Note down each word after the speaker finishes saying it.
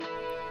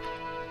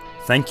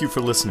Thank you for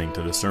listening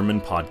to the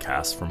Sermon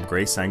Podcast from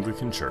Grace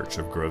Anglican Church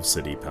of Grove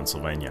City,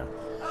 Pennsylvania.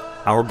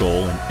 Our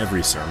goal in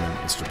every sermon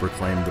is to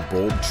proclaim the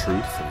bold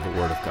truth of the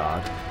Word of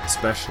God,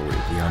 especially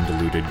the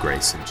undiluted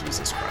grace of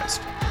Jesus Christ.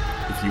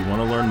 If you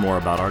want to learn more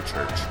about our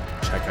church,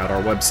 check out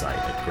our website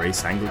at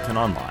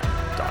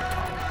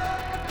graceanglicanonline.com.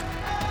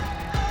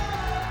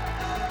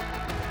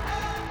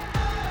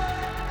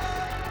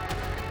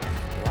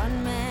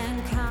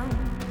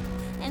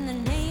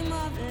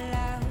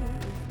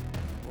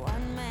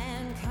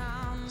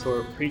 So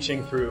we're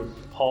preaching through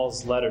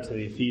Paul's letter to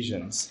the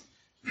Ephesians.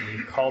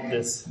 We called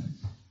this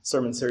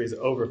sermon series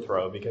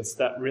Overthrow because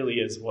that really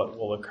is what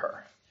will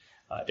occur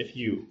if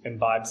you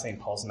imbibe St.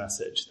 Paul's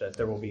message, that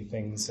there will be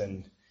things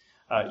in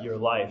your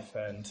life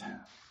and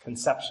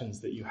conceptions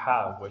that you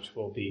have which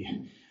will be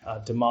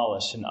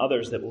demolished, and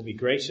others that will be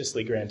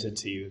graciously granted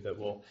to you that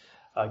will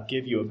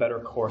give you a better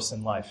course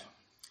in life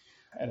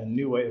and a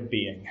new way of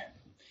being.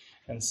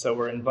 And so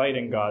we're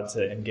inviting God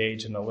to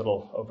engage in a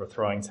little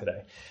overthrowing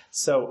today.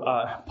 So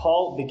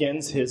Paul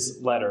begins his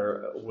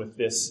letter with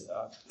this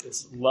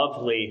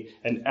lovely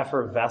and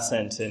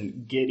effervescent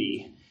and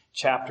giddy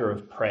chapter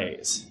of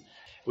praise.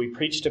 We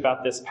preached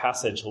about this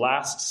passage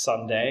last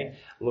Sunday,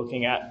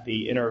 looking at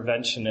the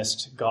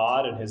interventionist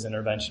God and his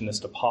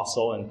interventionist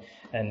apostle.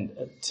 And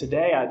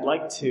today I'd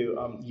like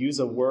to use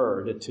a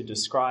word to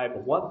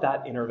describe what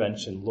that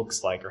intervention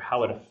looks like or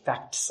how it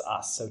affects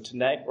us. So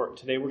today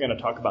we're going to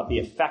talk about the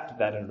effect of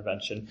that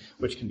intervention,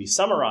 which can be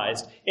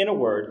summarized in a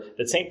word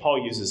that St.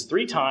 Paul uses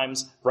 3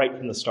 times right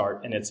from the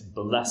start, and it's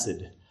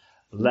blessed.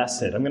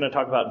 Blessed. I'm going to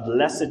talk about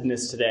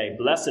blessedness today,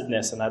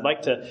 blessedness, and I'd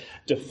like to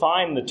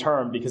define the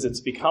term because it's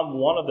become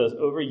one of those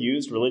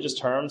overused religious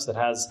terms that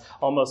has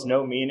almost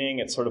no meaning.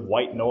 It's sort of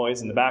white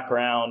noise in the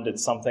background.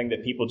 It's something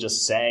that people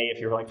just say if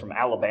you're like from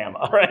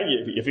Alabama, right?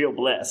 You feel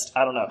blessed.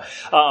 I don't know,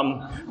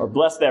 or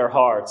bless their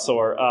hearts,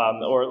 or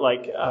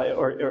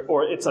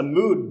it's a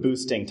mood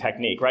boosting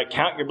technique, right?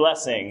 Count your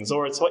blessings,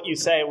 or it's what you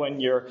say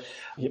when you're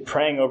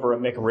praying over a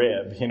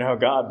McRib. You know,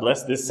 God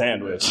bless this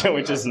sandwich,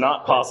 which is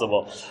not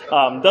possible.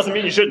 Doesn't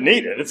mean you shouldn't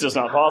eat it. It's just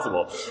not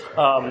possible.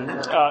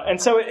 And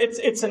so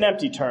it's an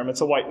empty term. It's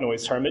a white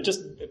noise term. It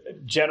just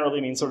generally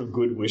means sort of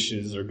good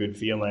wishes or good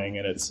feeling,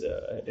 and it's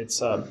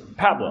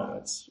pablum.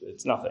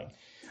 It's nothing,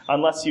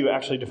 unless you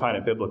actually define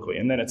it biblically,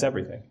 and then it's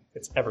everything.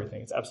 It's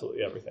everything. It's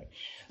absolutely everything.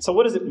 So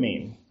what does it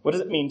mean? What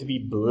does it mean to be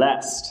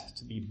blessed?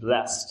 To be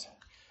blessed.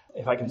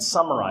 If I can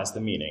summarize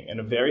the meaning in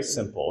a very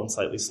simple and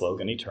slightly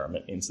slogany term,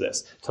 it means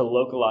this: to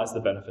localize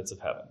the benefits of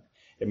heaven.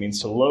 It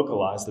means to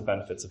localize the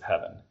benefits of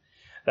heaven.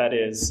 That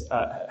is,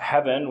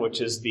 heaven, which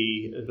is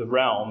the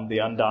realm, the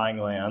undying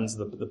lands,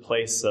 the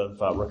place of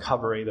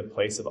recovery, the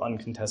place of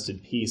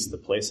uncontested peace, the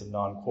place of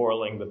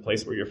non-quarreling, the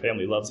place where your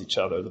family loves each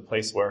other, the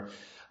place where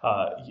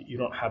you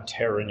don't have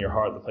terror in your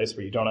heart, the place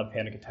where you don't have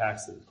panic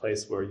attacks, the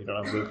place where you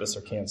don't have lupus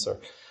or cancer,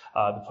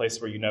 the place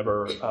where you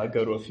never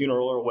go to a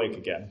funeral or wake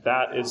again.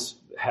 That is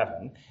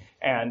heaven.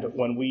 And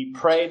when we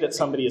pray that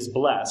somebody is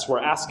blessed,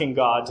 we're asking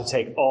God to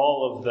take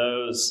all of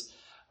those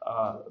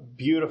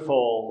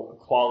beautiful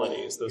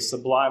qualities, those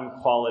sublime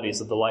qualities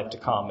of the life to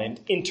come,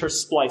 and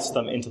intersplice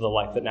them into the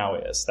life that now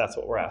is. That's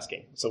what we're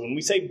asking. So when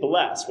we say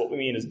blessed, what we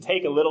mean is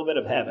take a little bit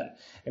of heaven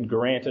and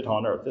grant it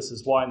on earth. This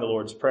is why in the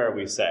Lord's Prayer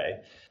we say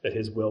that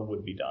his will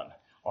would be done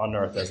on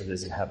earth as it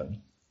is in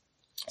heaven.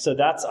 So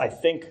that's, I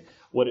think,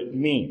 what it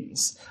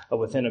means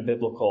within a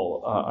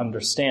biblical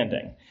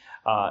understanding.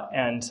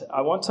 And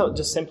I want to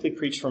just simply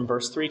preach from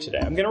verse 3 today.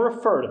 I'm going to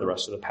refer to the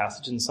rest of the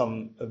passage in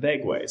some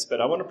vague ways,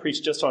 but I want to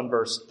preach just on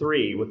verse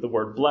 3 with the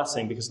word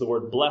blessing, because the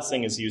word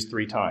blessing is used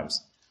 3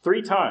 times.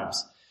 3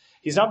 times.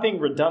 He's not being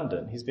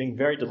redundant. He's being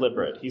very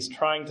deliberate. He's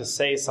trying to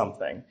say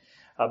something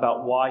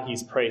about why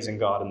he's praising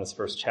God in this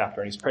first chapter,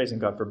 and he's praising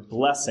God for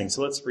blessing.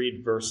 So let's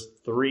read verse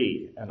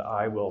 3, and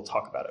I will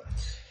talk about it.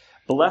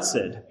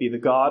 Blessed be the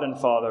God and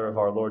Father of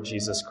our Lord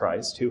Jesus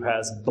Christ, who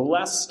has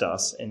blessed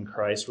us in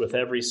Christ with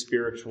every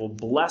spiritual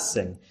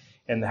blessing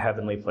in the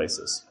heavenly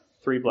places.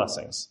 3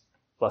 blessings.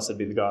 Blessed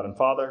be the God and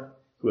Father,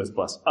 who has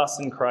blessed us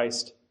in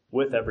Christ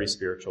with every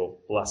spiritual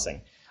blessing.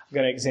 I'm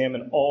going to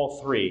examine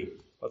all 3.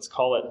 Let's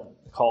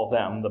call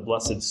them the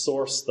blessed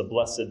source, the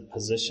blessed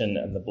position,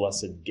 and the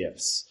blessed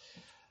gifts.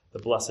 The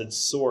blessed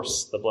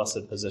source, the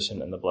blessed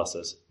position, and the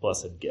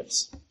blessed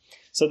gifts.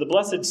 So the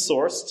blessed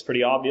source, it's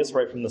pretty obvious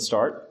right from the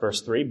start,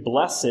 verse 3,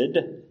 blessed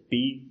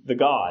be the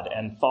God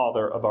and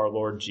Father of our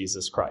Lord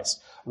Jesus Christ,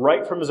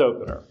 right from his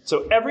opener.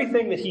 So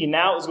everything that he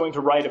now is going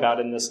to write about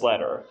in this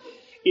letter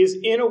is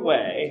in a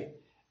way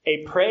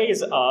a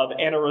praise of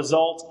and a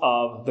result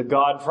of the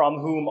God from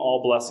whom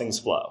all blessings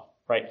flow,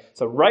 right?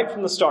 So right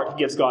from the start, he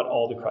gives God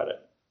all the credit.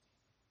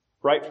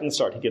 Right from the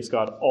start, he gives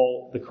God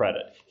all the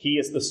credit. He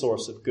is the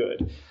source of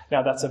good.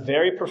 Now, that's a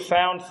very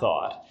profound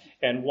thought,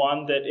 and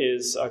one that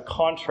is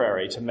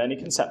contrary to many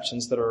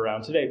conceptions that are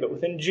around today. But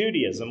within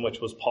Judaism, which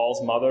was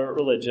Paul's mother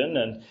religion,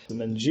 and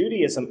then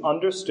Judaism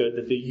understood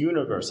that the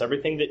universe,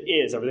 everything that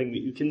is, everything that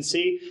you can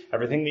see,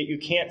 everything that you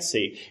can't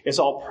see, is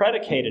all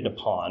predicated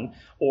upon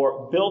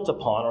or built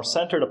upon or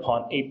centered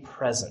upon a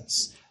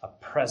presence. a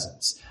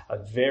presence, a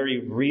very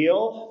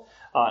real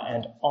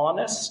and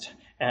honest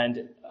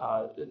and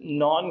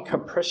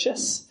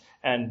non-capricious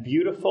and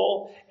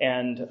beautiful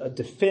and a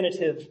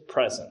definitive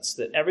presence,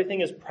 that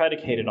everything is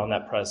predicated on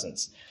that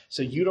presence.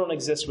 So you don't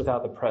exist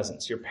without the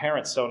presence. Your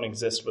parents don't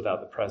exist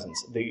without the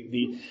presence.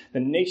 The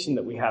nation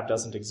that we have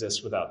doesn't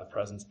exist without the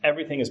presence.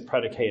 Everything is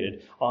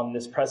predicated on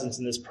this presence,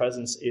 and this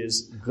presence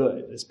is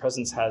good. This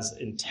presence has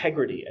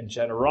integrity and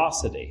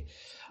generosity.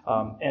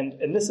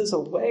 And this is a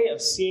way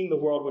of seeing the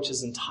world which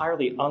is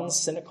entirely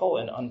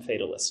uncynical and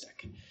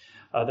unfatalistic.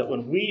 That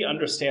when we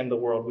understand the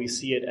world, we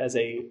see it as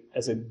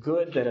a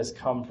good that has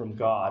come from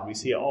God. We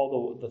see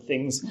all the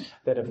things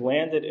that have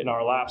landed in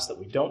our laps that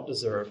we don't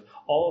deserve.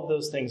 All of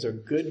those things are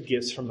good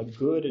gifts from a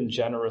good and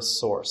generous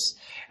source.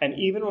 And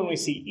even when we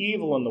see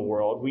evil in the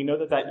world, we know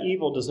that that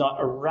evil does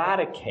not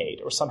eradicate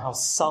or somehow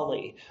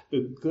sully the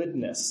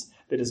goodness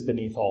that is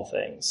beneath all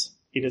things.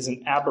 It is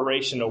an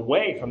aberration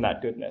away from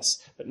that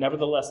goodness. But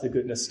nevertheless, the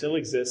goodness still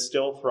exists,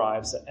 still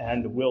thrives,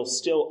 and will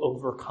still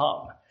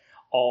overcome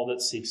all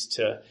that seeks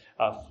to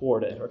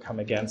thwart it or come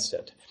against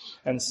it.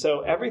 And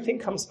so everything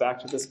comes back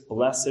to this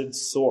blessed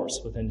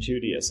source within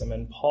Judaism.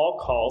 And Paul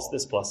calls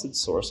this blessed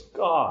source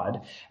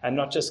God, and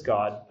not just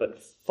God, but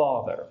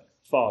Father.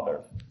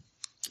 Father.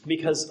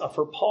 Because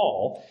for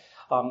Paul,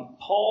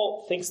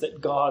 Paul thinks that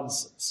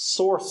God's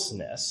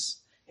sourceness,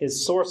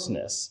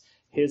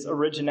 his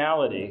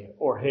originality,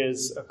 or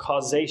his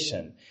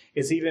causation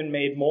is even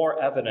made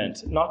more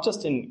evident, not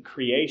just in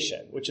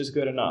creation, which is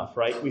good enough,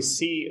 right? We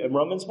see,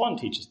 Romans 1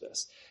 teaches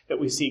this, that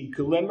we see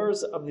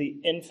glimmers of the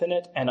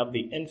infinite and of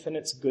the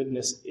infinite's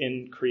goodness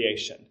in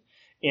creation,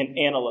 in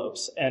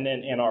antelopes and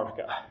in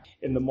Antarctica,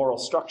 in the moral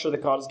structure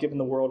that God has given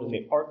the world, in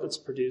the art that's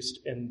produced,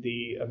 in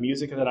the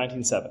music of the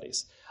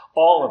 1970s.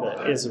 All of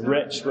it is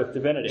rich with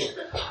divinity.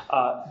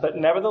 But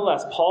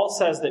nevertheless, Paul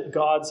says that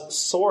God's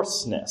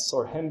sourceness,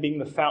 or him being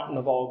the fountain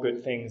of all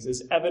good things,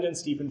 is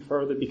evidenced even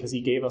further because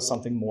he gave us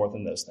something more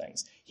than those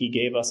things. He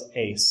gave us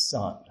a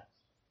Son,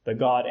 the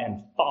God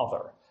and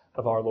Father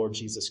of our Lord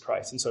Jesus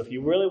Christ. And so if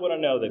you really want to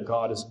know that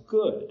God is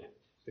good,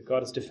 that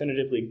God is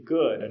definitively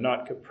good and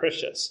not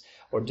capricious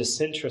or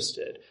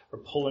disinterested or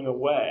pulling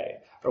away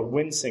or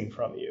wincing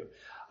from you,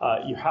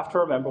 you have to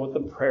remember what the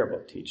prayer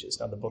book teaches.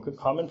 Now, the Book of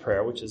Common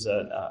Prayer, which is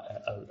a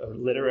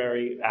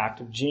literary act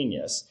of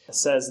genius,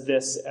 says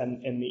this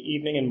in the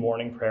evening and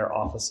morning prayer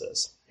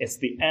offices. It's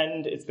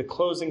the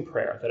closing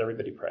prayer that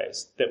everybody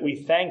prays, that we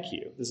thank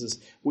you.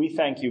 We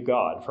thank you,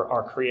 God, for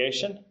our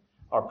creation,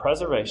 our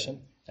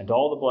preservation, and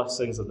all the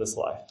blessings of this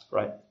life,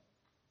 right?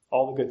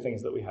 All the good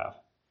things that we have.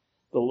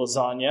 The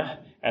lasagna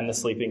and the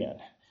sleeping in.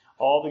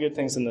 All the good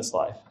things in this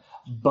life.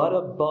 But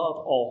above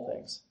all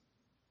things,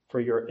 for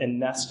your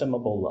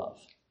inestimable love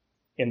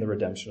in the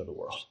redemption of the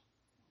world.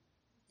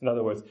 In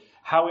other words,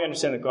 how we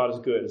understand that God is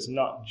good is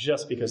not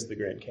just because of the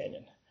Grand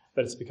Canyon,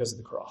 but it's because of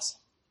the cross.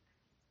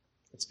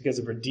 It's because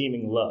of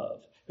redeeming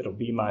love that'll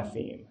be my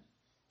theme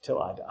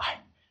till I die.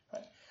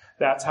 Right?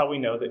 That's how we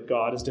know that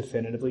God is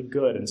definitively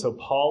good. And so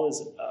Paul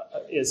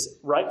is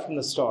right from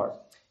the start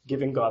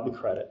giving God the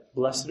credit.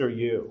 Blessed are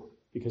you,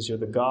 because you're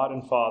the God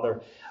and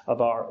Father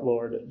of our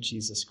Lord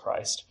Jesus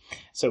Christ.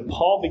 So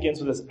Paul begins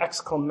with this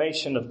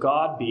exclamation of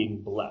God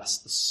being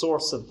blessed, the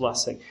source of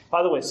blessing.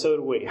 By the way, so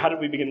do we. How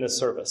did we begin this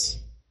service?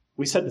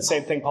 We said the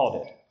same thing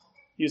Paul did,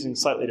 using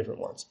slightly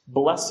different words.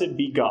 Blessed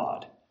be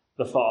God,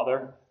 the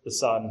Father, the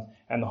Son,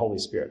 and the Holy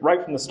Spirit.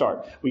 Right from the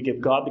start, we give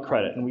God the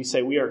credit, and we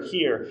say we are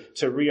here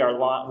to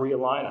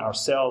realign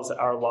ourselves,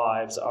 our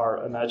lives,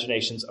 our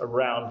imaginations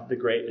around the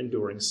great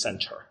enduring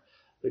center,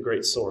 the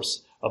great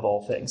source of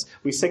all things.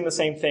 We sing the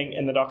same thing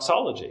in the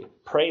doxology.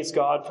 Praise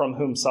God from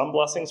whom some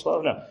blessings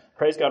flow. No,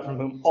 praise God from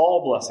whom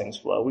all blessings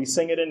flow. We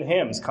sing it in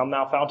hymns. Come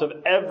thou fount of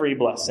every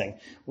blessing.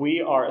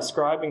 We are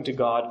ascribing to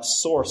God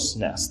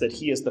sourceness, that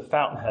he is the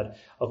fountainhead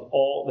of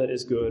all that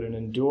is good and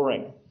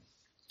enduring.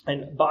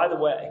 And by the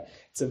way,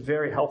 it's a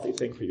very healthy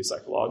thing for you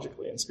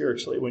psychologically and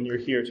spiritually when you're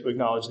here to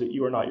acknowledge that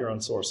you are not your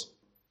own source.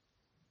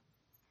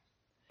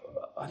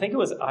 I think it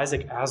was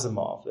Isaac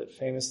Asimov that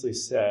famously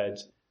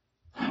said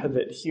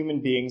that human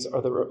beings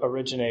are the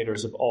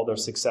originators of all their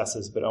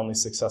successes, but only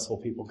successful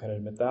people can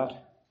admit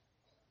that.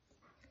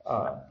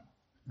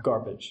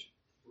 Garbage.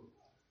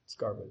 It's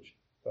garbage.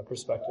 That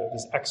perspective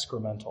is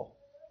excremental.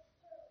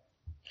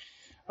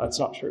 That's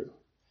not true.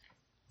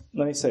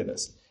 Let me say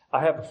this. I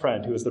have a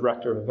friend who is the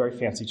rector of a very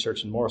fancy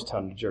church in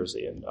Morristown, New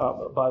Jersey. And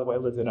by the way, I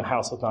lived in a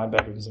house with 9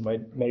 bedrooms and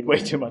made way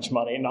too much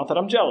money. Not that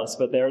I'm jealous,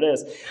 but there it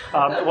is.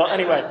 Well,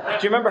 anyway,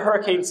 do you remember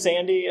Hurricane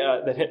Sandy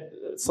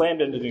that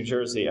slammed into New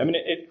Jersey? I mean,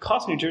 it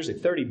cost New Jersey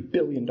 $30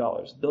 billion,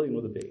 billion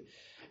with a B.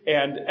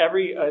 And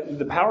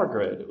the power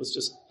grid was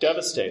just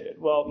devastated.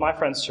 Well, my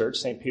friend's church,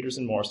 St. Peter's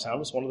in Morristown,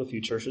 was one of the few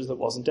churches that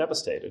wasn't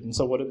devastated. And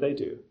so what did they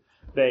do?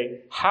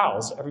 They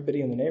housed everybody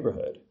in the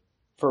neighborhood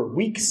for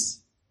weeks,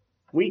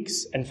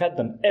 and fed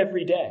them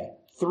every day,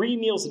 3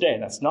 meals a day.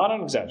 And that's not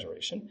an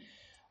exaggeration.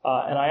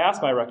 And I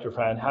asked my rector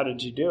friend, how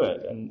did you do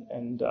it?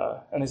 And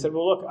they said,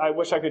 well, look, I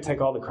wish I could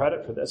take all the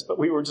credit for this, but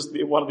we were just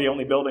one of the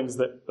only buildings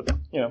that,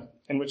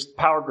 in which the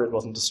power grid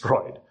wasn't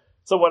destroyed.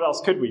 So what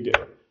else could we do?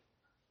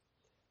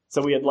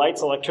 So we had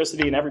lights,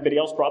 electricity, and everybody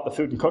else brought the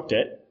food and cooked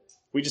it.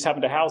 We just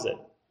happened to house it.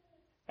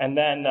 And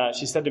then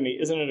she said to me,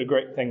 isn't it a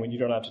great thing when you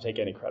don't have to take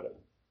any credit?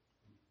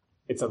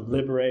 It's a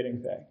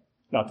liberating thing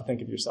not to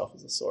think of yourself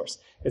as a source.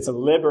 It's a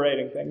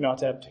liberating thing not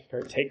to have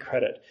to take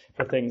credit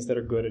for things that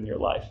are good in your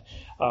life.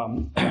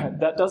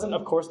 That doesn't,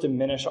 of course,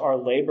 diminish our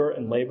labor,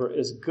 and labor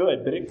is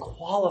good, but it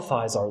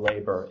qualifies our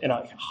labor in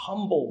a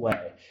humble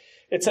way.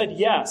 It said,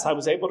 yes, I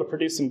was able to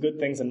produce some good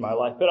things in my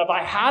life, but if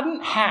I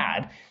hadn't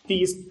had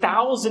these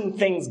 1,000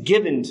 things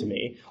given to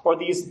me, or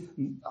these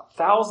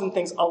 1,000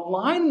 things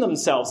align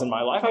themselves in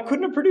my life, I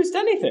couldn't have produced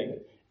anything.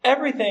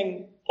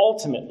 Everything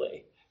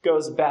ultimately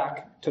goes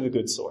back to the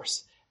good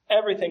source.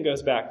 Everything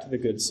goes back to the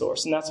good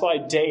source. And that's why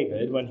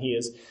David, when he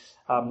is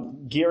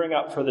gearing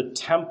up for the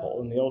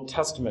temple in the Old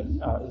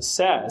Testament,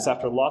 says,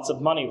 after lots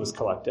of money was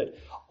collected,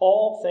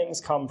 all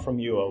things come from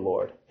you, O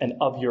Lord, and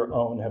of your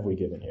own have we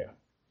given you.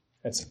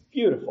 It's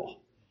beautiful.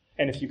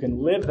 And if you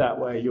can live that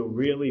way, you'll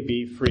really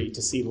be free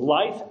to see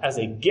life as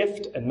a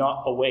gift and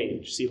not a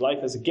wage. See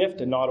life as a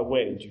gift and not a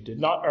wage. You did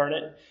not earn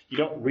it. You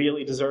don't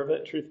really deserve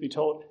it, truth be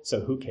told.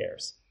 So who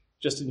cares?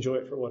 Just enjoy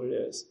it for what it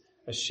is.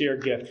 A sheer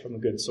gift from a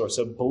good source.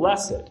 So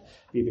blessed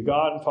be the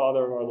God and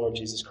Father of our Lord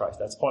Jesus Christ.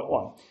 That's point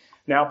one.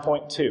 Now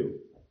point two,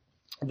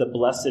 the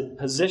blessed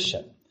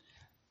position.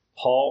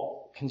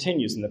 Paul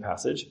continues in the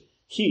passage.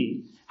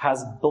 He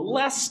has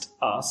blessed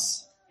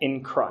us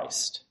in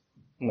Christ.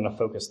 I'm going to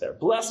focus there.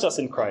 Blessed us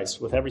in Christ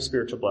with every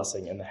spiritual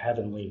blessing in the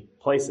heavenly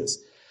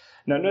places.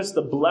 Now notice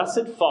the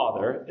blessed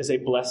Father is a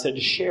blessed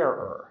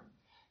sharer.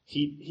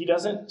 He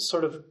doesn't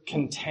sort of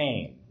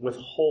contain,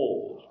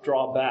 withhold,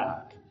 draw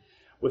back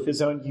with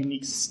his own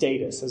unique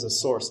status as a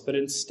source, but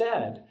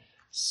instead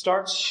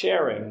starts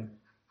sharing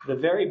the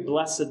very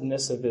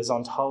blessedness of his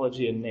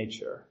ontology and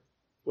nature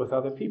with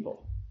other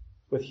people,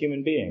 with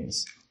human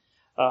beings.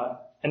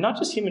 And not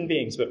just human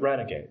beings, but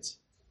renegades.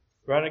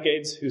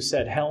 Renegades who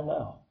said, hell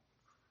no.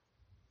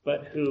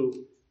 But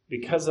who,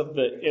 because of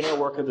the inner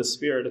work of the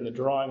Spirit and the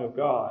drawing of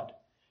God,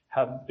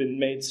 have been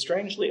made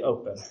strangely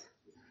open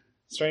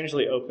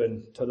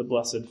to the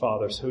blessed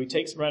Father. So he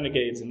takes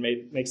renegades and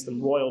makes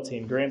them royalty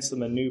and grants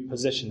them a new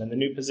position. And the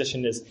new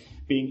position is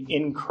being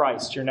in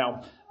Christ. You're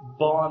now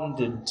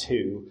bonded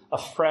to, a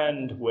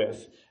friend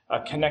with,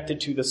 connected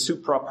to the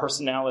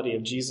supra-personality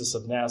of Jesus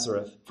of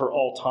Nazareth for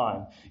all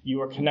time.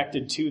 You are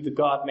connected to the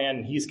God-man,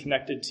 and he's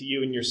connected to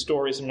you, and your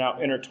stories are now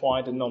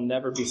intertwined, and they'll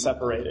never be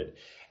separated.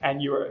 And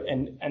you are,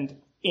 and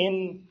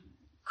in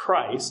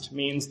Christ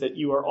means that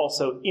you are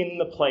also in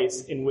the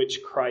place in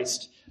which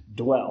Christ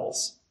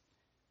dwells.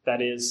 That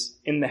is,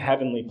 in the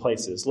heavenly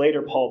places.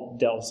 Later, Paul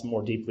delves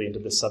more deeply into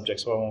this subject,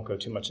 so I won't go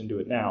too much into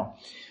it now.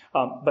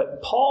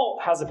 But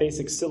Paul has a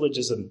basic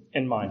syllogism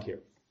in mind here.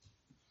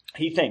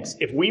 He thinks,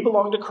 if we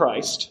belong to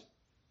Christ,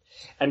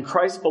 and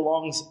Christ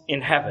belongs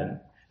in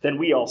heaven, then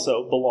we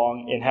also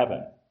belong in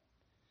heaven.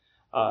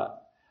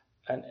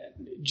 And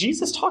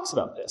Jesus talks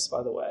about this,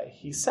 by the way.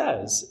 He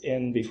says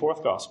in the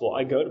fourth gospel,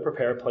 I go to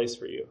prepare a place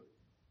for you.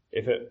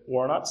 If it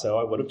were not so,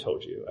 I would have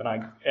told you.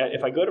 And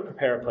if I go to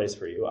prepare a place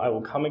for you, I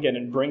will come again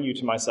and bring you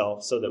to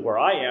myself, so that where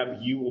I am,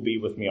 you will be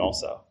with me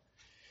also.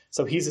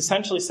 So he's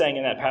essentially saying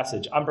in that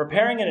passage, I'm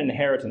preparing an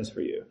inheritance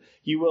for you.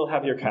 You will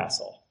have your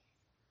castle.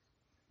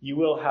 You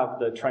will have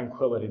the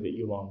tranquility that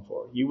you long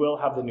for. You will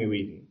have the new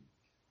Eden.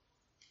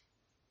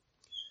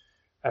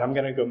 And I'm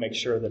going to go make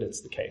sure that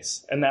it's the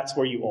case. And that's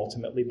where you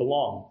ultimately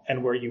belong,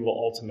 and where you will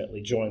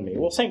ultimately join me.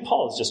 Well, St.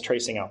 Paul is just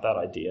tracing out that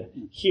idea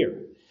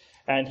here.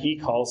 And he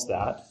calls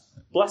that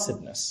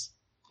blessedness.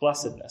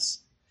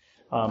 Blessedness.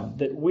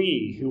 That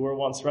we, who were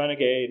once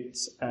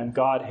renegades and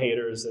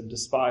God-haters and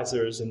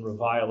despisers and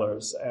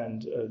revilers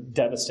and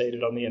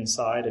devastated on the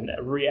inside and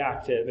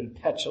reactive and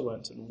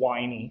petulant and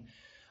whiny,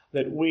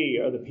 that we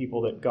are the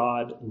people that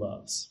God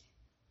loves,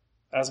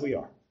 as we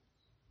are,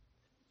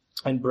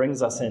 and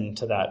brings us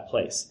into that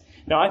place.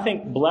 Now, I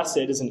think blessed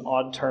is an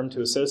odd term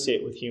to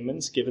associate with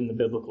humans, given the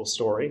biblical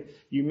story.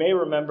 You may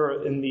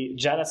remember in the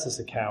Genesis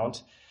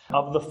account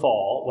of the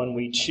fall, when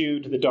we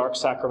chewed the dark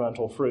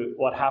sacramental fruit,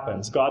 what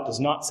happens? God does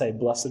not say,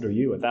 blessed are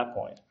you at that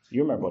point.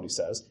 You remember what he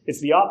says.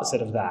 It's the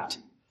opposite of that.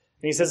 And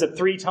he says it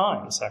 3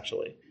 times,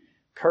 actually.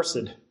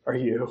 Cursed are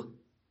you.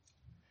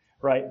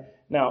 Right?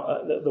 Now,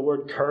 the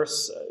word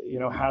curse,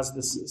 has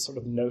this sort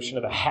of notion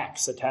of a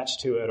hex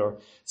attached to it, or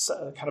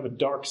kind of a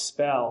dark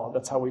spell.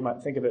 That's how we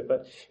might think of it.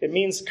 But it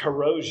means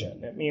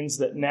corrosion. It means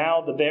that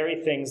now the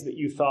very things that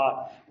you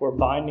thought were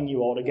binding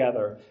you all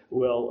together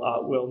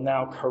will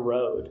now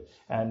corrode.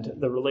 And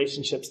the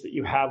relationships that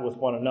you have with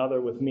one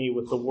another, with me,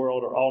 with the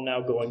world, are all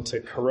now going to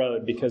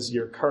corrode because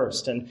you're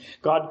cursed. And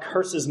God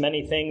curses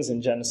many things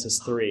in Genesis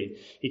 3.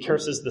 He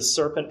curses the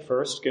serpent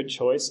first, good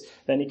choice.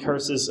 Then he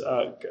curses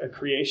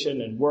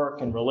creation and work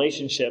and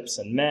relationships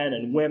and men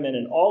and women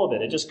and all of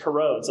it. It just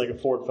corrodes like a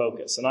Ford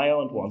Focus. And I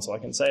owned one, so I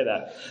can say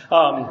that.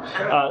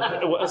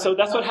 So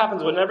that's what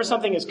happens. Whenever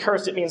something is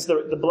cursed, it means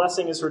the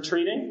blessing is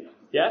retreating.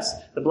 Yes?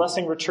 The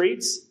blessing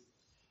retreats.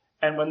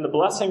 And when the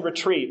blessing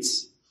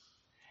retreats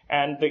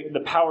and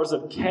the powers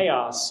of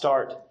chaos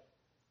start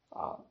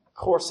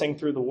coursing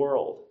through the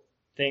world,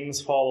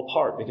 things fall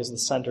apart because the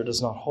center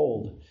does not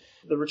hold.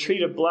 The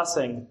retreat of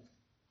blessing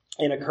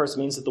in a curse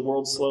means that the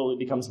world slowly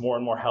becomes more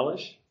and more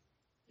hellish.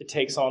 It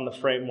takes on the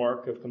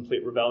framework of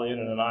complete rebellion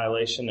and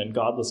annihilation and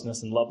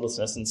godlessness and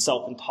lovelessness and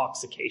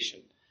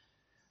self-intoxication.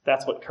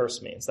 That's what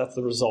curse means. That's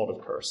the result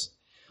of curse.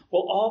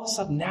 Well, all of a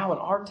sudden now in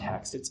our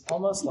text, it's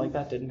almost like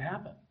that didn't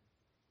happen.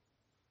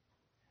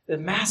 The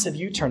massive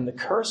U-turn, the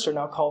cursed are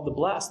now called the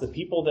blessed. The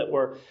people that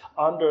were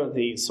under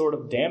the sword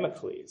of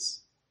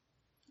Damocles,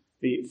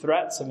 the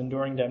threats of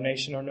enduring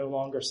damnation are no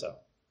longer so.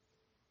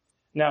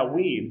 Now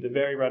we, the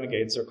very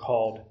renegades, are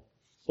called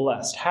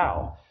blessed.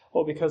 How?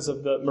 Well, because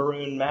of the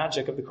maroon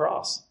magic of the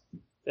cross.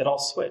 It all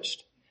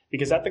switched.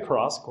 Because at the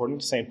cross, according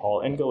to St.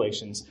 Paul in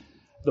Galatians,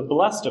 the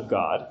blessed of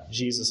God,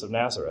 Jesus of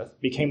Nazareth,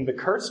 became the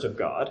cursed of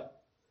God,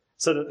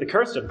 so that the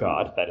cursed of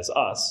God, that is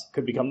us,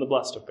 could become the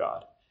blessed of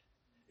God.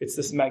 It's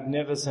this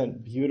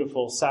magnificent,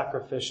 beautiful,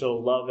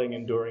 sacrificial, loving,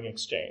 enduring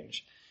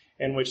exchange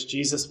in which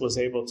Jesus was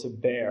able to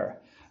bear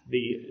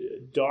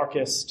the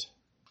darkest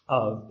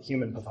of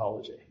human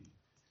pathology,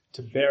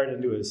 to bear it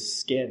into his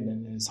skin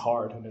and his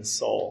heart and his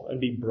soul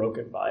and be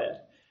broken by it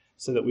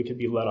so that we could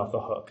be let off the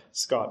hook,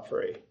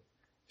 scot-free,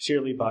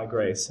 sheerly by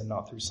grace and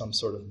not through some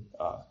sort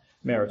of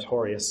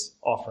meritorious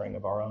offering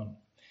of our own.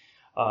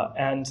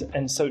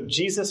 And so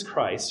Jesus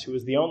Christ, who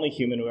was the only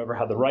human who ever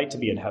had the right to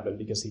be in heaven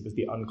because he was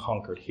the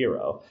unconquered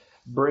hero,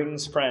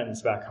 brings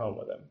friends back home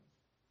with him,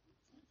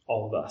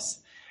 all of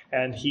us.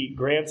 And he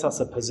grants us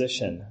a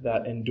position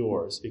that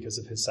endures because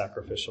of his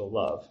sacrificial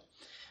love.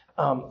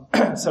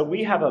 So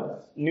we have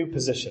a new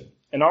position.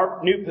 And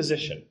our new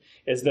position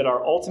is that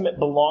our ultimate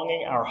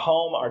belonging, our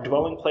home, our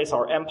dwelling place,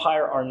 our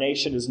empire, our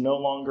nation is no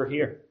longer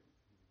here.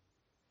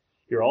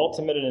 Your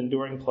ultimate and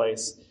enduring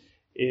place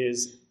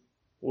is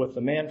with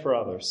the man for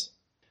others.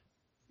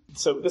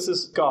 So this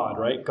is God,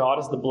 right? God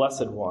is the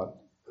blessed one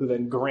who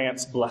then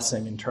grants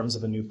blessing in terms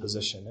of a new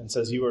position and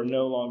says, you are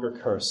no longer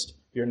cursed.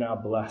 You're now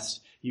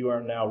blessed. You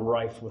are now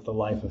rife with the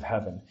life of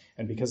heaven.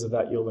 And because of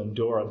that, you'll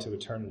endure unto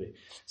eternity.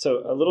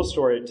 So a little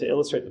story to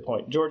illustrate the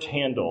point. George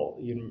Handel,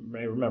 you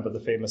may remember the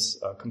famous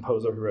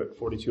composer who wrote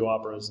 42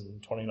 operas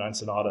and 29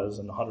 sonatas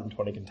and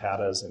 120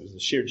 cantatas. It was a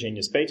sheer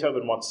genius.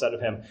 Beethoven once said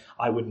of him,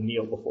 I would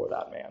kneel before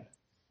that man.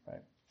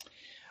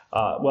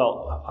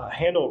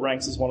 Handel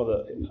ranks as one of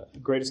the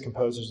greatest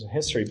composers in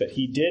history, but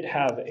he did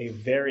have a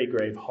very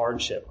grave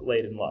hardship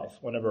late in life.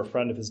 Whenever a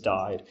friend of his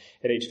died,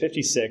 at age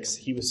 56,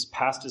 he was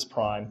past his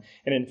prime.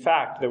 And in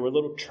fact, there were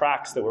little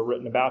tracts that were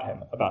written about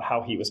him, about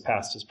how he was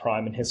past his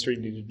prime and history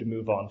needed to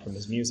move on from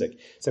his music.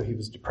 So he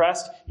was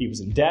depressed, he was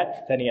in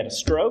debt, then he had a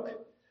stroke,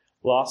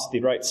 lost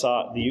the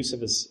use of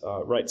his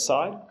right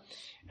side,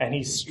 and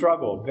he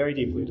struggled very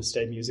deeply to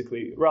stay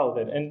musically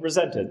relevant and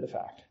resented the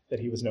fact that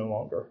he was no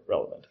longer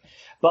relevant.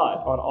 But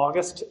on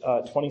August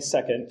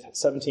 22nd,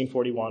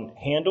 1741,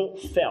 Handel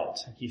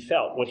felt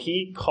what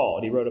he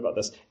called, he wrote about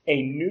this,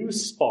 a new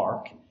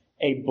spark,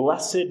 a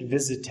blessed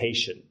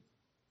visitation.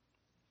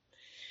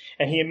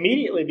 And he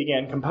immediately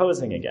began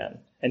composing again.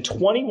 And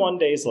 21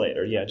 days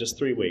later, just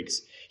 3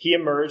 weeks, he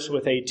emerged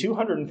with a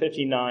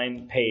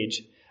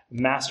 259-page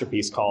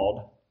masterpiece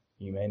called,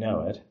 you may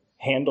know it,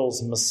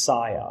 Handel's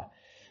Messiah.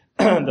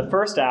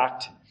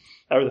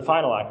 The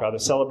final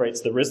act,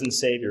 celebrates the risen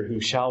Savior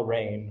who shall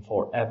reign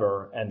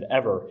forever and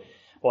ever.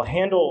 Well,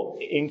 Handel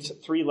inked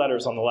 3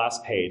 letters on the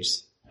last page,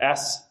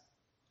 S-D-G,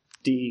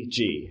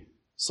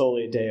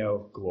 Soli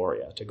Deo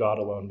Gloria, to God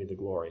alone be the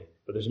glory.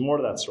 But there's more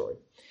to that story.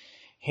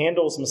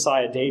 Handel's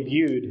Messiah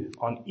debuted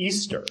on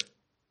Easter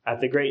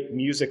at the great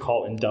music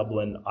hall in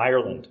Dublin,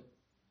 Ireland.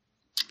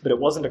 But it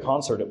wasn't a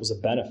concert, it was a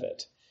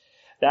benefit.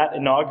 That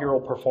inaugural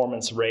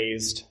performance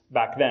raised,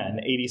 back then,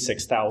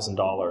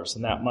 $86,000,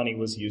 and that money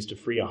was used to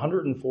free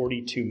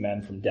 142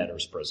 men from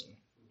debtor's prison.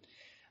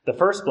 The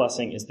first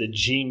blessing is the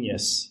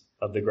genius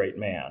of the great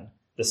man.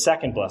 The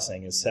second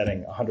blessing is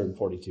setting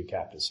 142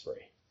 captives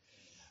free.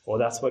 Well,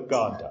 that's what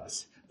God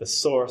does. The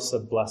source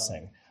of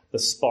blessing, the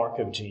spark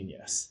of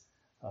genius,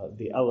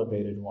 the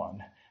elevated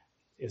one,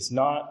 is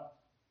not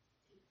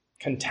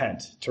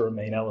content to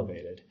remain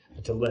elevated,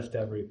 but to lift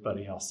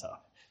everybody else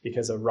up,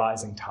 because a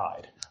rising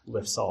tide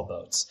lifts all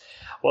boats.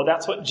 Well,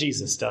 that's what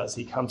Jesus does.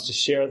 He comes to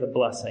share the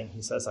blessing.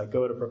 He says, I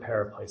go to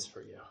prepare a place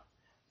for you,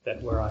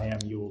 that where I am,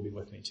 you will be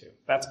with me too.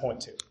 That's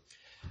point 2.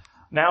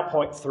 Now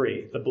point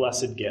 3, the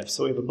blessed gifts.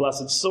 So we have a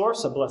blessed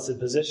source, a blessed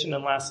position,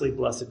 and lastly,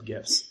 blessed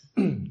gifts.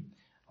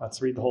 Let's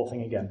read the whole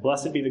thing again.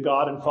 Blessed be the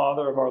God and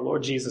Father of our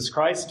Lord Jesus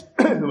Christ,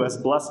 who has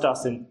blessed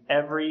us in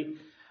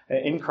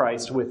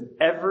Christ with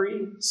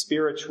every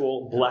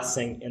spiritual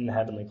blessing in the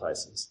heavenly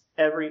places.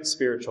 Every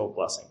spiritual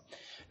blessing.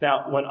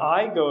 Now, when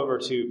I go over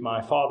to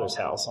my father's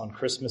house on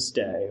Christmas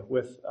Day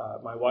with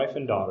my wife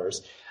and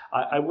daughters,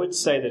 I would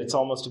say that it's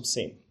almost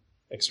obscene,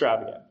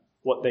 extravagant,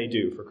 what they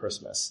do for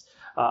Christmas.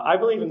 I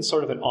believe in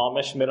sort of an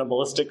Amish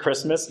minimalistic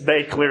Christmas.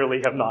 They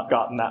clearly have not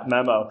gotten that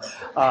memo.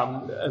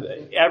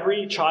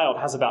 Every child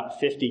has about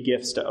 50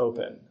 gifts to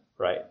open,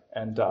 right?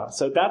 And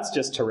so that's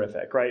just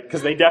terrific, right?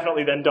 Because they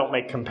definitely then don't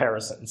make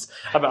comparisons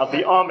about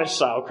the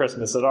Amish-style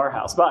Christmas at our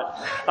house. But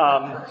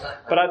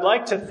I'd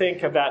like to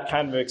think of that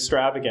kind of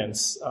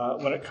extravagance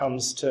when it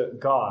comes to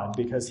God,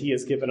 because he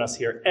has given us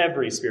here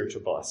every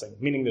spiritual blessing,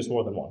 meaning there's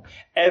more than one.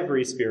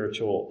 Every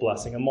spiritual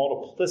blessing, a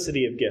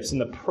multiplicity of gifts. And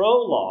the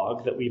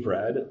prologue that we've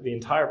read, the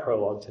entire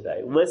prologue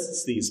today,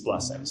 lists these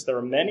blessings. There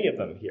are many of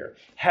them here,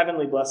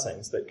 heavenly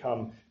blessings that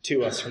come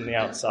to us from the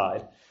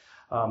outside.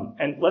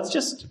 And let's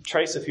just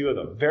trace a few of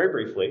them very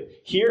briefly.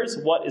 Here's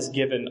what is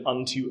given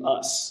unto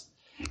us.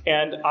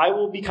 And I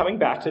will be coming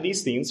back to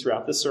these themes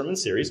throughout this sermon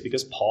series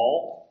because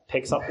Paul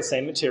picks up the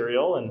same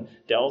material and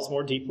delves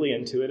more deeply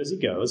into it as he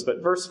goes.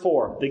 But verse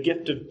 4, the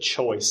gift of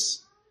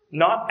choice.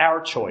 Not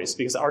our choice,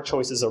 because our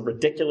choices are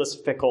ridiculous,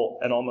 fickle,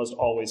 and almost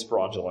always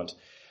fraudulent.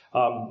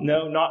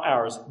 No, not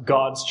ours,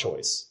 God's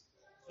choice.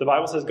 The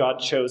Bible says God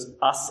chose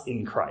us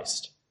in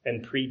Christ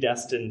and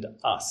predestined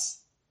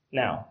us.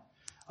 Now,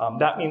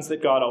 that means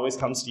that God always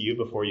comes to you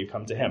before you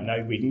come to him.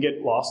 Now, we can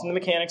get lost in the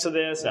mechanics of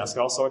this and ask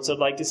all sorts of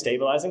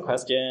destabilizing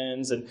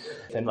questions and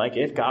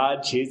if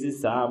God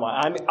chooses someone.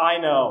 I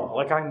know.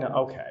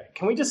 Okay.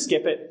 Can we just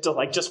skip it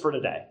to just for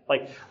today?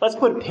 Let's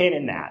put a pin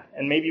in that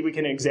and maybe we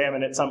can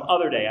examine it some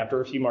other day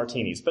after a few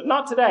martinis, but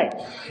not today.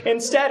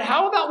 Instead,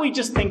 how about we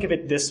just think of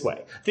it this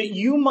way? That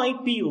you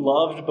might be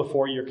loved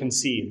before you're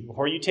conceived,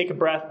 before you take a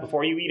breath,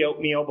 before you eat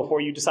oatmeal, before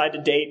you decide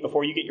to date,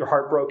 before you get your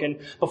heart broken,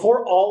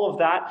 before all of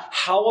that,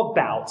 how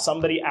about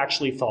somebody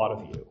actually thought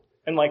of you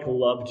and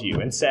loved you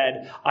and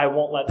said, I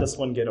won't let this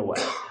one get away.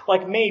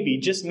 Maybe,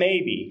 just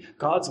maybe,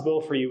 God's will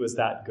for you is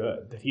that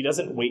good, that he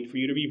doesn't wait for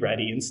you to be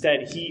ready.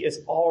 Instead, he's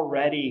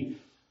already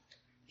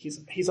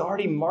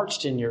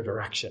marched in your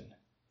direction.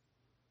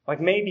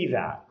 Maybe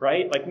that,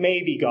 right?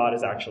 Maybe God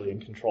is actually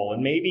in control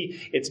and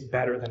maybe it's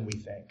better than we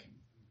think.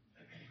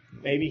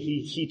 Maybe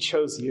he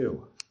chose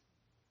you.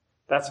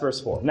 That's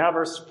verse 4. Now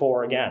verse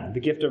 4 again,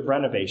 the gift of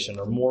renovation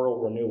or moral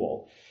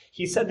renewal.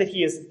 He said that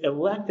he has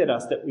elected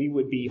us that we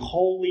would be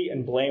holy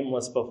and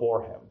blameless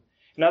before him.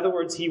 In other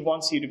words, he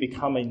wants you to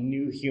become a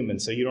new human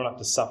so you don't have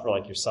to suffer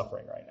like you're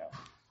suffering right now.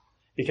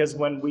 Because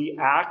when we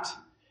act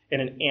in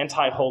an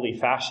anti-holy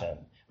fashion,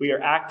 we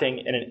are acting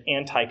in an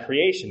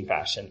anti-creation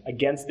fashion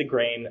against the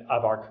grain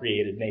of our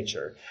created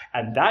nature.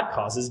 And that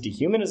causes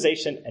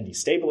dehumanization and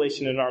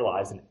destabilization in our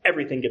lives, and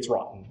everything gets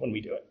rotten when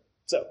we do it.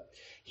 So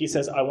he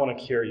says, I want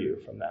to cure you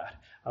from that.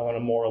 I want to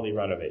morally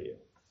renovate you.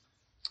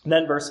 And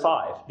then verse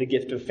 5, the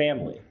gift of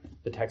family.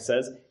 The text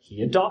says,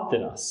 he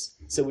adopted us.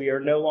 So we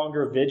are no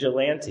longer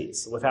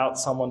vigilantes without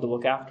someone to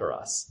look after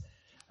us.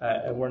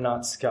 And we're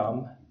not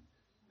scum.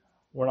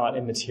 We're not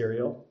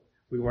immaterial.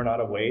 We were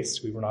not a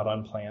waste. We were not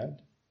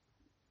unplanned.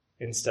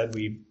 Instead,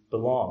 we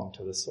belong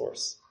to the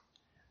source.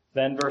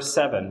 Then verse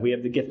 7, we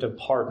have the gift of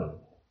pardon.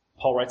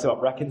 Paul writes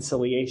about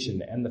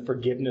reconciliation and the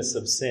forgiveness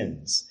of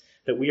sins,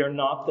 that we are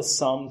not the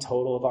sum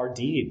total of our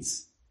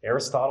deeds.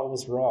 Aristotle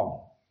was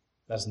wrong.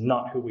 That's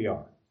not who we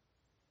are.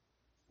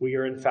 We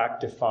are, in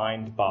fact,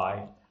 defined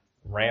by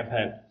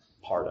rampant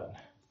pardon.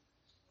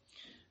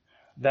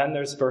 Then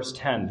there's verse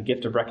 10, the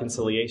gift of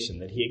reconciliation,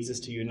 that he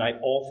exists to unite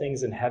all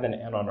things in heaven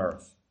and on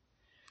earth.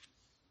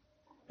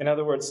 In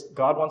other words,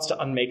 God wants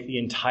to unmake the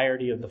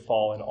entirety of the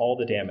fall and all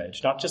the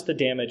damage, not just the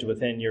damage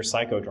within your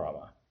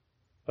psychodrama,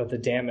 but the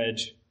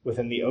damage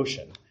within the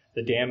ocean,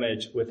 the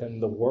damage within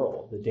the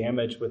world, the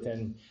damage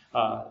within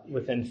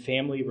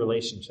family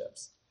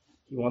relationships.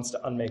 He wants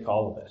to unmake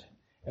all of it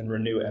and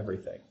renew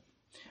everything.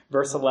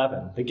 Verse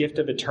 11, the gift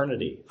of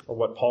eternity, or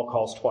what Paul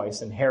calls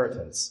twice,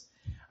 inheritance,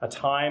 a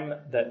time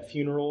that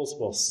funerals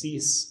will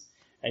cease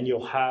and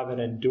you'll have an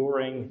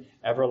enduring,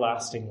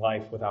 everlasting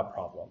life without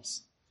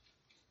problems.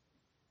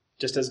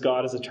 Just as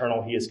God is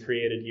eternal, he has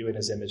created you in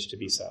his image to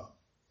be so.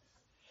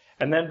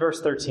 And then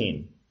verse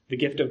 13, the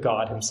gift of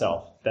God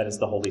himself, that is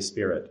the Holy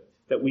Spirit,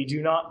 that we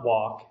do not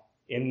walk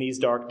in these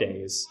dark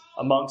days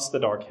amongst the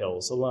dark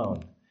hills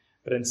alone,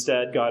 but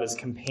instead God has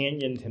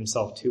companioned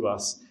himself to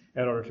us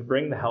in order to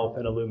bring the help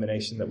and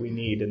illumination that we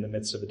need in the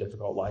midst of a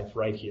difficult life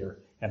right here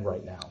and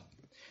right now.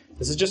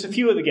 This is just a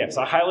few of the gifts.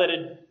 I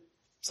highlighted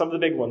some of the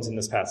big ones in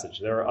this passage.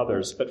 There are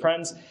others. But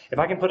friends, if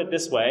I can put it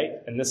this way,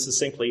 and this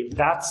succinctly,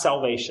 that's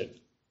salvation.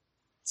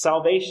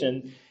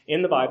 Salvation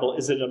in the Bible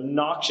is an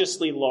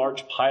obnoxiously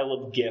large pile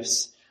of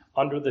gifts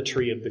under the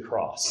tree of the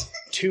cross.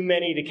 Too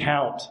many to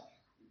count.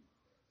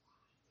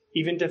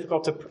 Even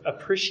difficult to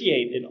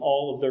appreciate in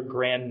all of their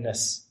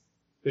grandness.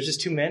 There's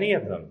just too many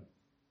of them.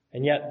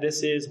 And yet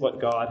this is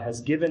what God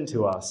has given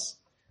to us.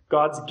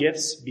 God's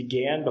gifts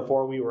began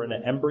before we were in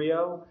an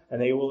embryo,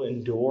 and they will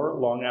endure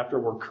long after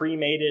we're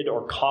cremated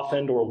or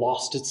coffined or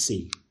lost at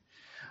sea.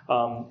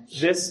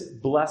 This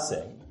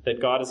blessing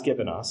that God has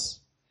given us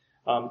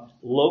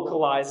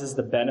localizes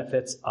the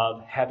benefits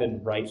of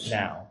heaven right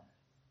now.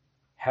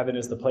 Heaven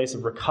is the place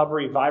of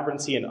recovery,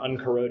 vibrancy, and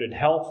uncorroded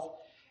health.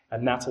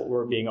 And that's what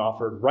we're being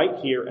offered right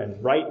here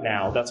and right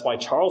now. That's why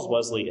Charles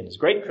Wesley, in his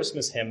great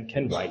Christmas hymn,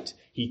 can write,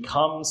 he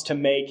comes to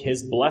make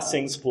his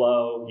blessings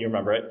flow. You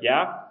remember it?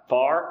 Yeah?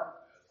 Far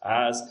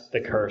as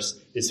the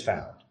curse is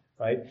found.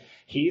 right?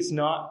 He's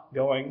not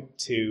going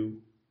to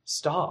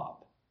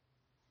stop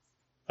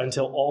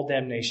until all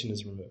damnation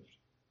is removed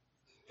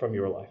from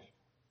your life.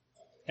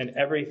 And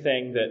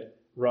everything that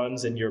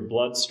runs in your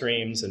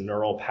bloodstreams and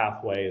neural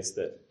pathways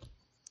that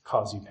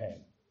cause you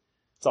pain,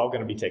 it's all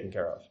going to be taken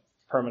care of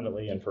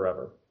permanently and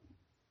forever.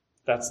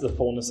 That's the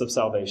fullness of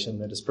salvation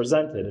that is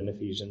presented in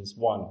Ephesians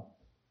 1.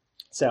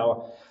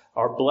 So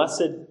our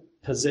blessed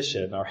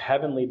position, our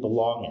heavenly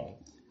belonging,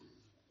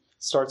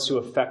 starts to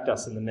affect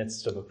us in the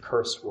midst of a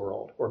cursed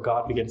world where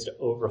God begins to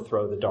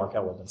overthrow the dark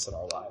elements in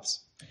our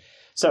lives.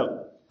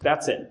 So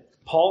that's it.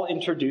 Paul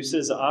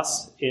introduces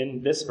us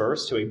in this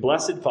verse to a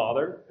blessed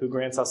Father who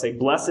grants us a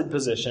blessed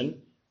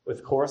position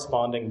with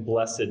corresponding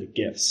blessed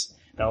gifts.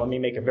 Now let me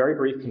make a very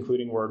brief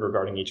concluding word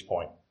regarding each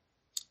point.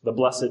 The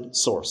blessed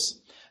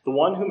source. The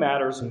one who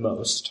matters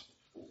most,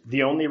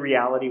 the only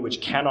reality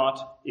which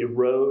cannot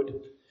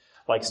erode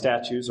like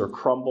statues or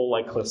crumble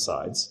like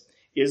cliffsides,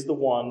 is the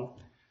one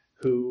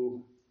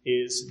who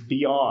is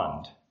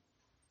beyond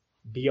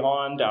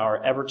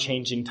our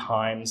ever-changing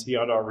times,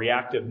 beyond our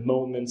reactive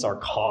moments, our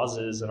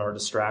causes, and our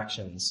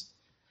distractions.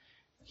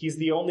 He's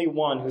the only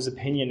one whose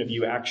opinion of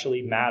you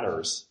actually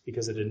matters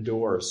because it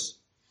endures.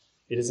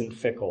 It isn't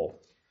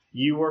fickle.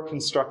 You are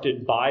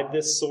constructed by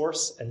this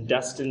source and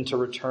destined to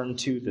return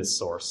to this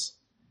source.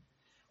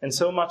 And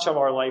so much of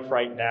our life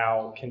right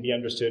now can be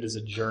understood as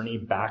a journey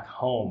back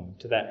home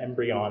to that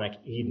embryonic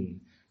Eden,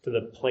 to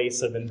the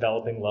place of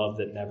enveloping love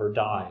that never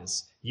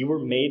dies. You were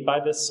made by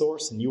this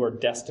source, and you are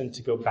destined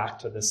to go back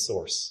to this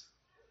source.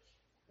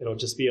 It'll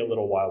just be a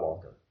little while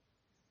longer.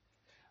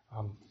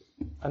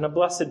 And a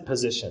blessed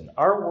position.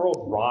 Our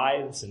world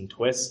writhes and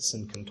twists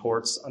and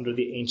contorts under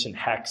the ancient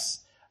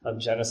hex of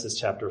Genesis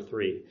chapter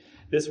 3.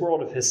 This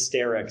world of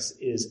hysterics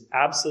is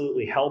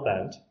absolutely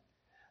hell-bent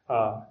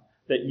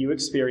that you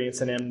experience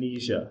an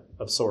amnesia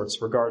of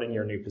sorts regarding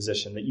your new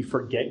position, that you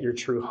forget your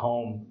true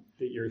home,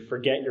 that you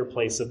forget your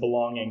place of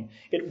belonging.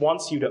 It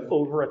wants you to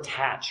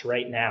over-attach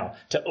right now,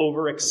 to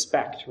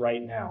over-expect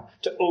right now,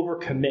 to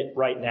over-commit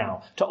right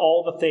now, to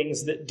all the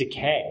things that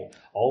decay,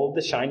 all of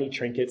the shiny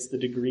trinkets, the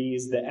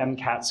degrees, the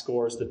MCAT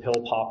scores, the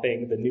pill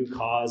popping, the new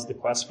cause, the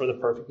quest for the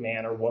perfect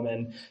man or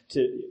woman,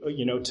 to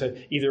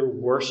either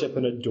worship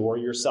and adore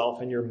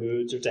yourself and your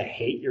moods or to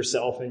hate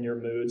yourself and your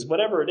moods,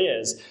 whatever it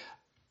is.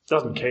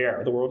 Doesn't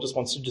care. The world just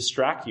wants to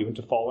distract you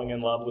into falling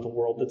in love with a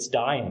world that's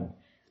dying.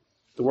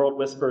 The world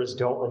whispers,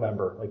 don't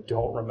remember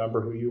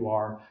who you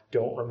are.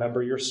 Don't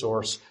remember your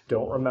source.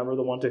 Don't remember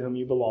the one to whom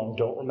you belong.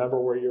 Don't remember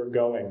where you're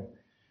going.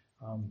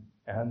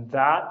 And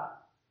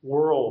that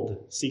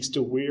world seeks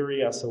to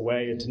weary us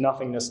away into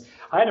nothingness.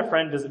 I had a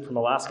friend visit from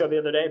Alaska the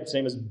other day. His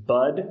name is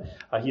Bud.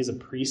 He's a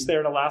priest there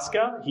in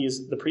Alaska. He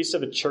is the priest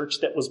of a church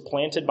that was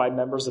planted by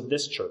members of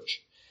this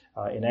church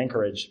in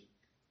Anchorage.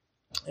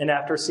 And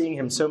after seeing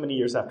him so many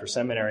years after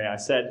seminary, I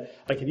said,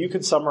 if you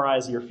could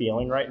summarize your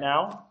feeling right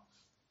now,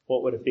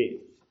 what would it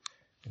be?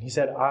 And he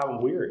said,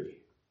 I'm weary.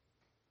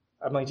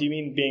 I'm like, do you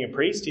mean being a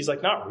priest? He's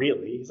like, not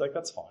really. He's like,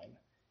 that's fine.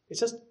 It's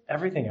just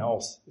everything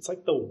else. It's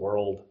like the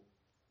world.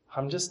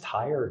 I'm just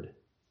tired.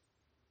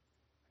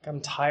 I'm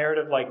tired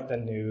of the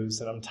news,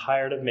 and I'm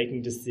tired of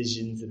making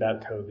decisions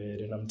about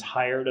COVID, and I'm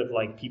tired of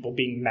people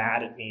being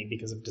mad at me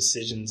because of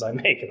decisions I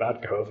make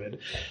about COVID.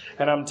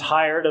 And I'm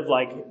tired of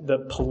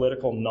the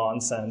political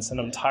nonsense, and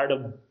I'm tired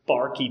of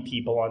barky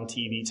people on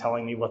TV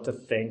telling me what to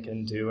think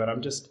and do. And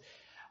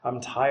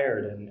I'm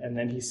tired. And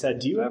then he said,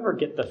 do you ever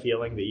get the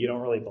feeling that you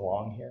don't really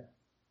belong here?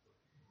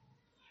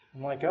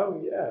 I'm like,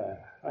 oh yeah,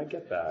 I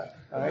get that.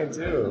 I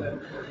do.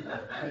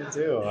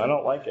 I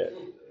don't like it.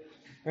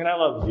 I mean, I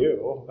love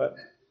you, but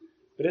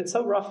it's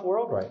a rough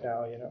world right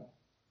now,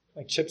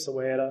 chips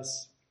away at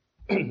us.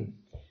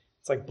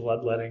 It's like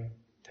bloodletting,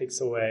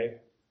 takes away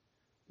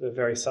the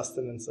very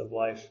sustenance of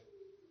life.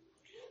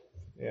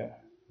 Yeah,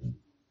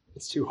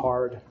 it's too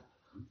hard.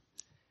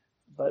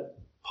 But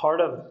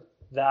part of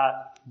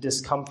that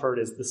discomfort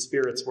is the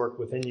Spirit's work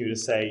within you to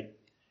say,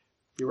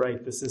 you're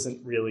right, this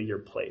isn't really your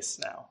place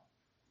now.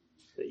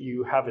 That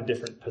you have a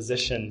different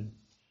position,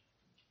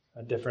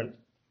 a different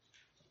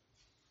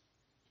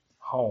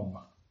home.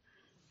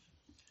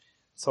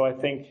 So I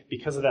think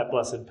because of that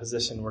blessed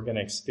position, we're going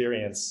to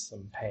experience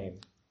some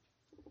pain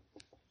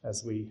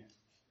as we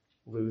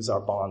lose our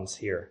bonds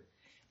here.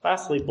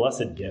 Lastly,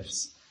 blessed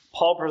gifts.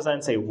 Paul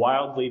presents a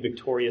wildly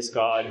victorious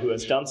God who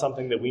has done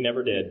something that we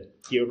never did.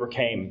 He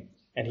overcame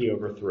and he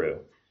overthrew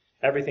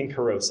everything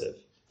corrosive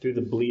through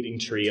the bleeding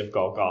tree of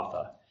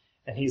Golgotha.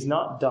 And he's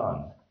not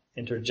done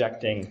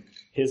interjecting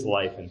his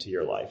life into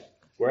your life.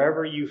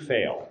 Wherever you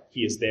fail,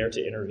 he is there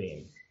to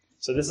intervene.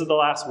 So this is the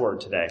last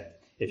word today.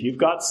 If you've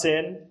got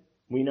sin,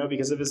 we know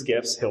because of his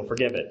gifts, he'll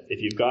forgive it.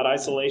 If you've got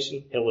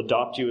isolation, he'll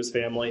adopt you as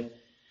family.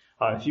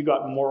 If you've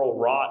got moral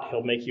rot,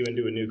 he'll make you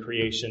into a new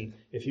creation.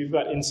 If you've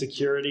got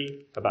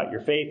insecurity about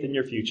your faith and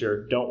your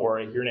future, don't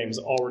worry. Your name's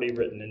already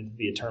written into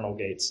the eternal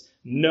gates.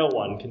 No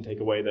one can take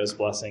away those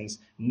blessings.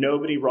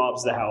 Nobody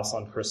robs the house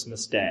on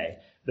Christmas Day.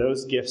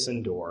 Those gifts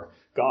endure.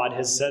 God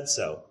has said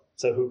so.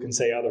 So who can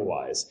say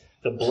otherwise?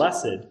 The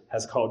blessed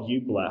has called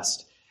you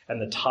blessed.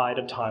 And the tide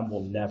of time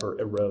will never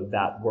erode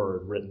that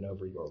word written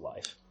over your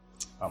life.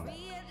 Amen.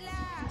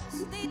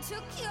 They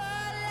took your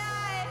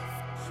life.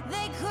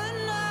 They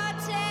could not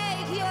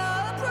take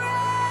your breath.